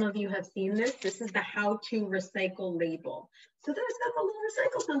 Maybe some of you have seen this. This is the How to Recycle label. So there's got the little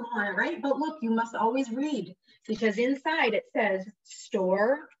recycle symbol on it, right? But look, you must always read, because inside it says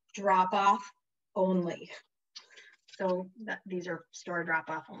store drop off only. So these are store drop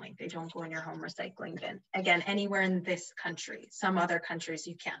off only. They don't go in your home recycling bin. Again, anywhere in this country. Some other countries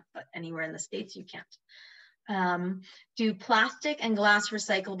you can't, but anywhere in the States you can't. Do plastic and glass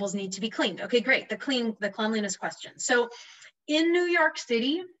recyclables need to be cleaned? Okay, great. The cleanliness question. So in New York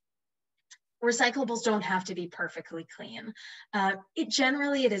City, recyclables don't have to be perfectly clean.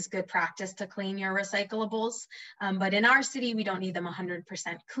 Generally, it is good practice to clean your recyclables, but in our city, we don't need them 100%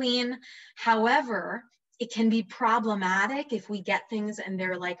 clean. However, it can be problematic if we get things and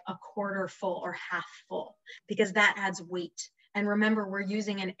they're like a quarter full or half full, because that adds weight. And remember, we're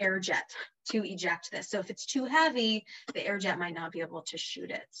using an air jet to eject this. So if it's too heavy, the air jet might not be able to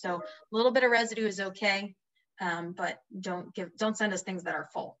shoot it. So a little bit of residue is okay, but don't send us things that are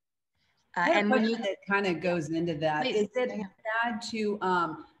full. And when that kind of goes into that, is it bad to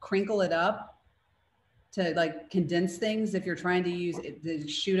crinkle it up to like condense things if you're trying to use it to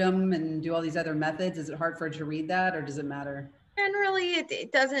shoot them and do all these other methods? Is it hard for it to read that, or does it matter? Generally,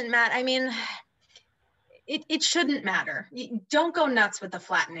 it doesn't matter. I mean, it shouldn't matter. You don't go nuts with the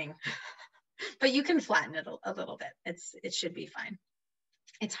flattening, but you can flatten it a little bit. It should be fine.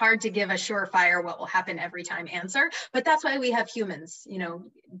 It's hard to give a surefire what will happen every time answer, but that's why we have humans,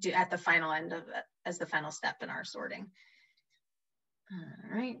 do at the final end of it as the final step in our sorting.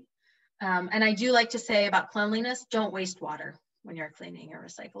 All right. And I do like to say about cleanliness, don't waste water when you're cleaning your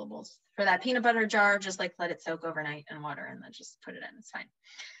recyclables. For that peanut butter jar, just like let it soak overnight in water and then just put it in, it's fine.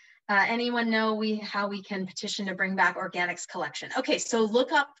 Anyone know how we can petition to bring back organics collection? Okay, so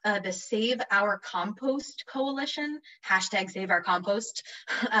look up the Save Our Compost Coalition, hashtag Save Our Compost.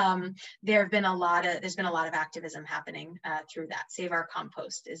 There's been a lot of activism happening through that. Save Our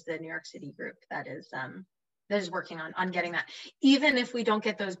Compost is the New York City group that is working on getting that. Even if we don't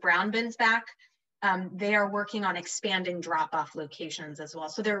get those brown bins back, they are working on expanding drop-off locations as well.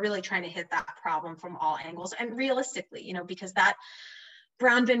 So they're really trying to hit that problem from all angles. And realistically, because that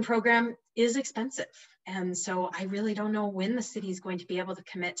brown bin program is expensive. And so I really don't know when the city is going to be able to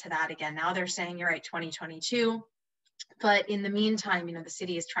commit to that again. Now they're saying, you're right, 2022. But in the meantime, the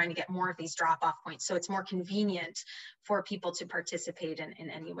city is trying to get more of these drop-off points. So it's more convenient for people to participate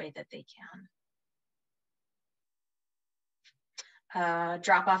in any way that they can.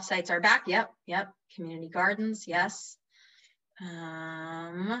 Drop-off sites are back. Yep. Community gardens, yes.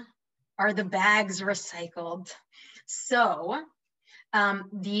 Are the bags recycled? So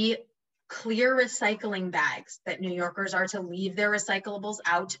the clear recycling bags that New Yorkers are to leave their recyclables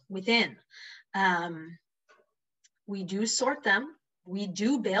out within, we do sort them. We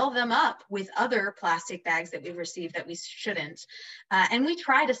do bail them up with other plastic bags that we've received that we shouldn't. And we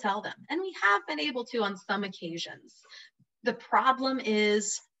try to sell them. And we have been able to on some occasions. The problem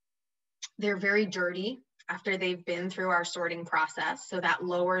is they're very dirty after they've been through our sorting process. So that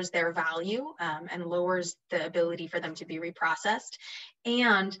lowers their value and lowers the ability for them to be reprocessed.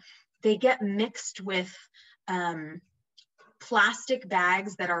 And they get mixed with plastic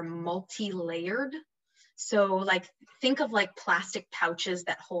bags that are multi-layered. So like, think of like plastic pouches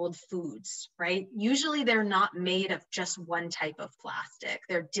that hold foods, right? Usually they're not made of just one type of plastic.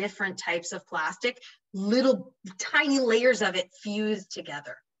 They're different types of plastic, little tiny layers of it fused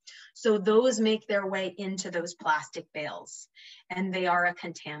together. So those make their way into those plastic bales, and they are a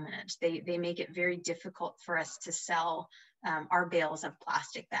contaminant. They make it very difficult for us to sell our bales of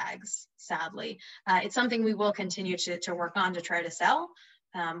plastic bags, sadly. It's something we will continue to work on to try to sell,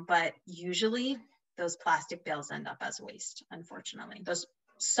 but usually those plastic bales end up as waste, unfortunately. Those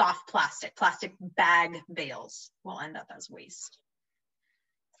soft plastic bag bales will end up as waste.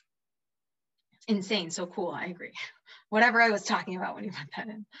 Insane, so cool, I agree. Whatever I was talking about when you put that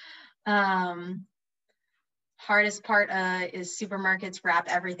in. Hardest part is supermarkets wrap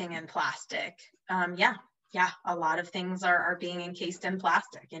everything in plastic. Yeah, a lot of things are being encased in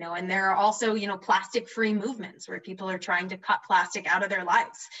plastic, you know, and there are also, you know, plastic-free movements where people are trying to cut plastic out of their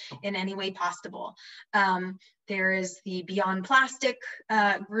lives in any way possible. There is the Beyond Plastic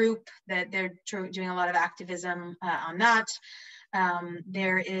group that they're doing a lot of activism on that.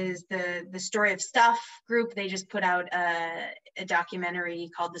 There is the Story of Stuff group. They just put out a documentary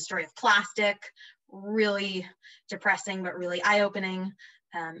called The Story of Plastic. Really depressing, but really eye-opening.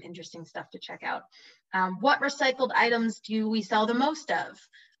 Interesting stuff to check out. What recycled items do we sell the most of?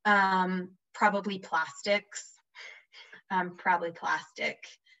 Probably plastics, probably plastic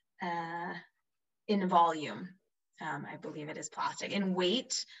in volume. I believe it is plastic. In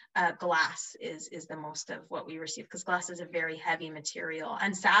weight, glass is the most of what we receive, because glass is a very heavy material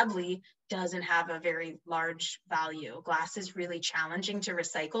and sadly doesn't have a very large value. Glass is really challenging to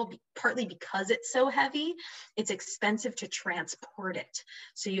recycle, partly because it's so heavy. It's expensive to transport it.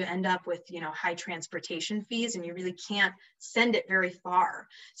 So you end up with, you know, high transportation fees, and you really can't send it very far.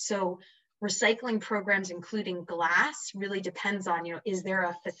 So recycling programs, including glass, really depends on, you know, is there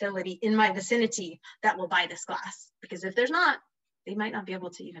a facility in my vicinity that will buy this glass? Because if there's not, they might not be able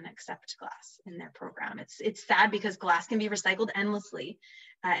to even accept glass in their program. It's sad, because glass can be recycled endlessly,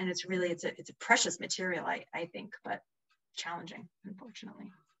 and it's a precious material, I think, but challenging,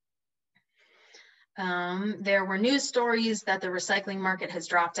 unfortunately. There were news stories that the recycling market has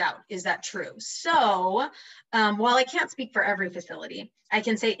dropped out. Is that true? So while I can't speak for every facility, I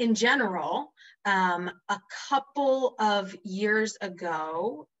can say in general, a couple of years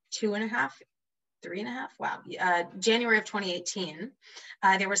ago, 2.5, 3.5, wow, January of 2018,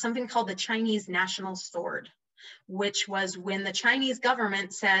 there was something called the Chinese National Sword, which was when the Chinese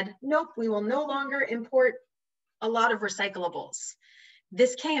government said, nope, we will no longer import a lot of recyclables.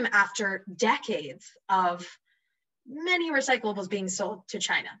 This came after decades of many recyclables being sold to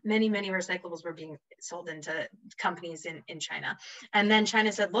China. Many recyclables were being sold into companies in China. And then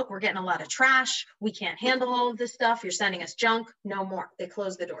China said, look, we're getting a lot of trash. We can't handle all of this stuff. You're sending us junk. No more. They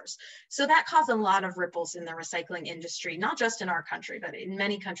closed the doors. So that caused a lot of ripples in the recycling industry, not just in our country, but in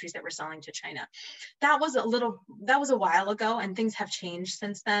many countries that were selling to China. That was a while ago, and things have changed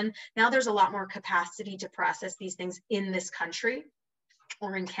since then. Now there's a lot more capacity to process these things in this country,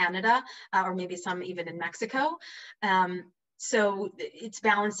 or in Canada, or maybe some even in Mexico. So it's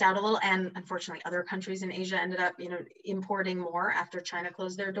balanced out a little, and unfortunately other countries in Asia ended up, you know, importing more after China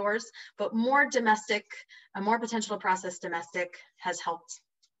closed their doors, but more domestic, more potential to process domestic has helped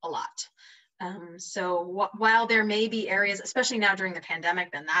a lot. So while there may be areas, especially now during the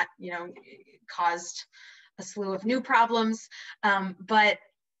pandemic, then that, you know, caused a slew of new problems, but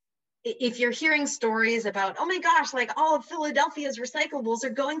if you're hearing stories about, oh my gosh, like all of Philadelphia's recyclables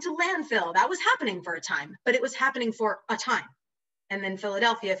are going to landfill, that was happening for a time, but it was happening for a time. And then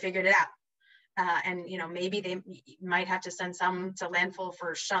Philadelphia figured it out. And, you know, maybe they might have to send some to landfill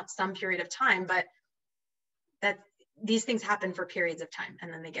for some period of time, but these things happen for periods of time,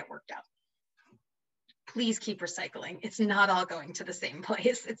 and then they get worked out. Please keep recycling. It's not all going to the same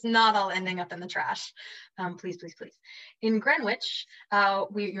place. It's not all ending up in the trash. Please, please, please. In Greenwich,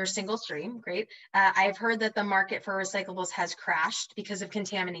 you're single stream, great. I've heard that the market for recyclables has crashed because of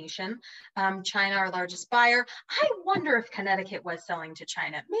contamination. China, our largest buyer. I wonder if Connecticut was selling to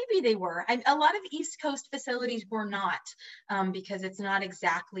China. Maybe they were. A lot of East Coast facilities were not, because it's not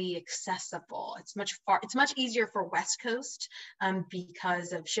exactly accessible. It's much easier for West Coast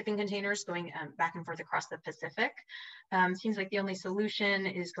because of shipping containers going back and forth across the Pacific. Seems like the only solution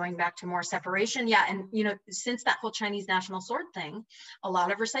is going back to more separation. Yeah, and you know, since that whole Chinese National Sword thing, a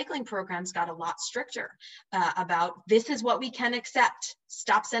lot of recycling programs got a lot stricter about this is what we can accept.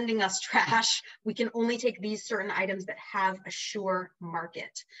 Stop sending us trash. We can only take these certain items that have a sure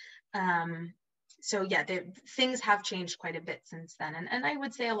market. So yeah, things have changed quite a bit since then, and I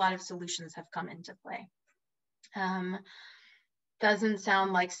would say a lot of solutions have come into play. Doesn't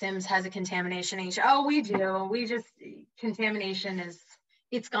sound like Sims has a contamination issue. Oh, we do. Contamination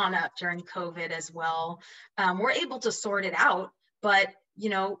it's gone up during COVID as well. We're able to sort it out, but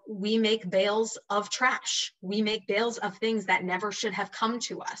we make bales of trash. We make bales of things that never should have come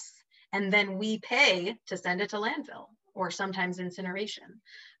to us. And then we pay to send it to landfill or sometimes incineration.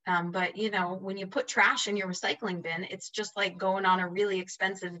 But when you put trash in your recycling bin, it's just like going on a really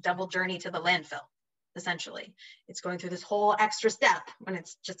expensive double journey to the landfill. Essentially, it's going through this whole extra step when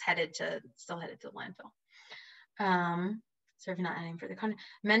it's just still headed to the landfill. So if you're not adding further content,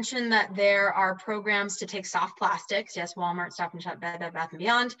 mention that there are programs to take soft plastics. Yes, Walmart, Stop and Shop, Bed Bath &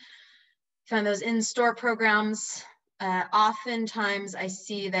 Beyond. Find those in-store programs. Oftentimes I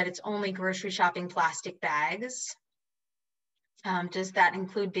see that it's only grocery shopping plastic bags. Does that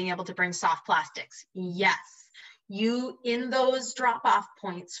include being able to bring soft plastics? Yes. In those drop-off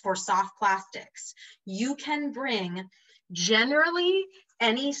points for soft plastics, you can bring generally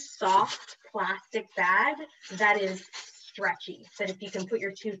any soft plastic bag that is stretchy, that if you can put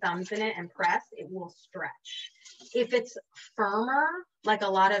your 2 thumbs in it and press, it will stretch. If it's firmer, like a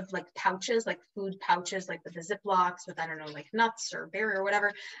lot of like pouches, like food pouches, like with the Ziplocs with, I don't know, like nuts or berry or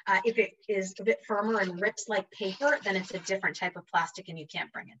whatever, if it is a bit firmer and rips like paper, then it's a different type of plastic and you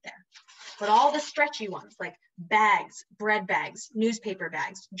can't bring it there. But all the stretchy ones, like bags, bread bags, newspaper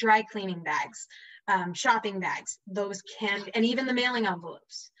bags, dry cleaning bags, shopping bags, those can, and even the mailing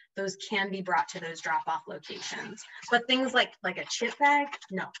envelopes, those can be brought to those drop-off locations. But things like a chip bag,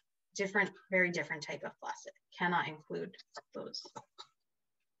 no, very different type of plastic, cannot include those.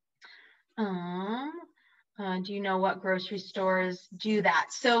 Do you know what grocery stores do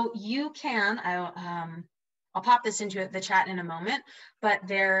that? So you can, I'll pop this into the chat in a moment, but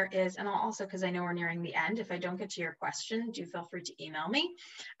there is, and I'll also, because I know we're nearing the end, if I don't get to your question, do feel free to email me.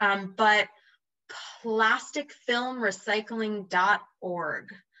 But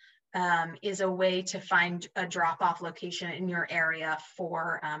plasticfilmrecycling.org is a way to find a drop-off location in your area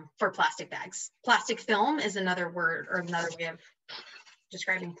for plastic bags. Plastic film is another word or another way of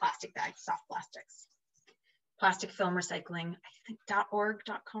describing plastic bags, soft plastics. Plastic film recycling, I think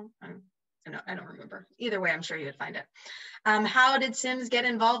 .org.com. I don't remember. Either way, I'm sure you would find it. How did Sims get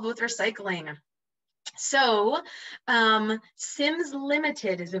involved with recycling? So Sims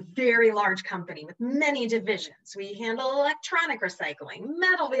Limited is a very large company with many divisions. We handle electronic recycling,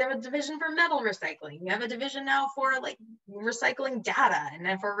 metal. We have a division for metal recycling. We have a division now for like recycling data and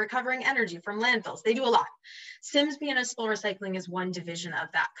then for recovering energy from landfills. They do a lot. Sims Municipal Recycling is one division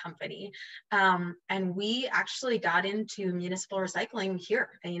of that company. And we actually got into municipal recycling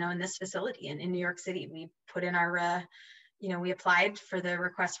here, in this facility in New York City. We put in our, we applied for the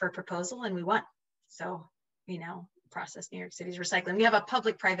request for proposal and we won. So, process New York City's recycling. We have a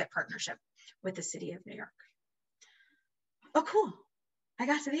public-private partnership with the city of New York. Oh, cool. I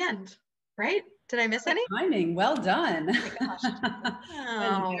got to the end, right? Did I miss any? Timing, well done. Oh my gosh.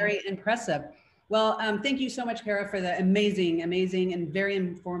 Wow. Very impressive. Well, thank you so much, Kara, for the amazing and very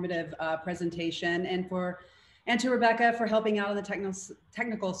informative presentation, and to Rebecca for helping out on the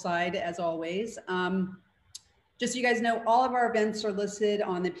technical side, as always. Just so you guys know, all of our events are listed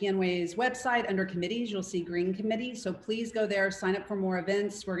on the PNYA's website under committees. You'll see Green Committee. So please go there, sign up for more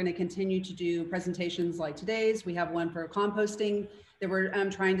events. We're going to continue to do presentations like today's. We have one for composting that we're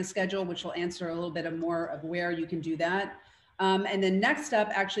trying to schedule, which will answer a little bit more of where you can do that. And then next up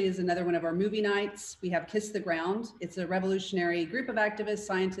actually is another one of our movie nights. We have Kiss the Ground. It's a revolutionary group of activists,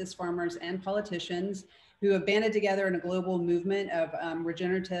 scientists, farmers, and politicians who have banded together in a global movement of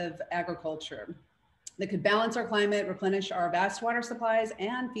regenerative agriculture that could balance our climate, replenish our vast water supplies,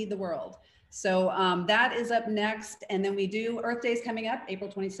 and feed the world. So that is up next. And then we do Earth Days coming up, April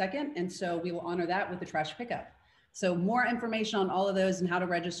 22nd. And so we will honor that with the trash pickup. So more information on all of those and how to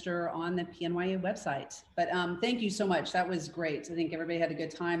register on the PNYA website. But thank you so much. That was great. I think everybody had a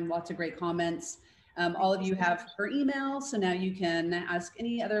good time. Lots of great comments. All of you have her email. So now you can ask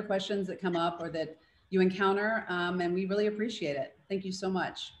any other questions that come up or that you encounter. And we really appreciate it. Thank you so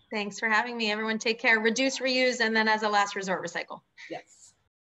much. Thanks for having me. Everyone take care, reduce, reuse, and then as a last resort, recycle. Yes.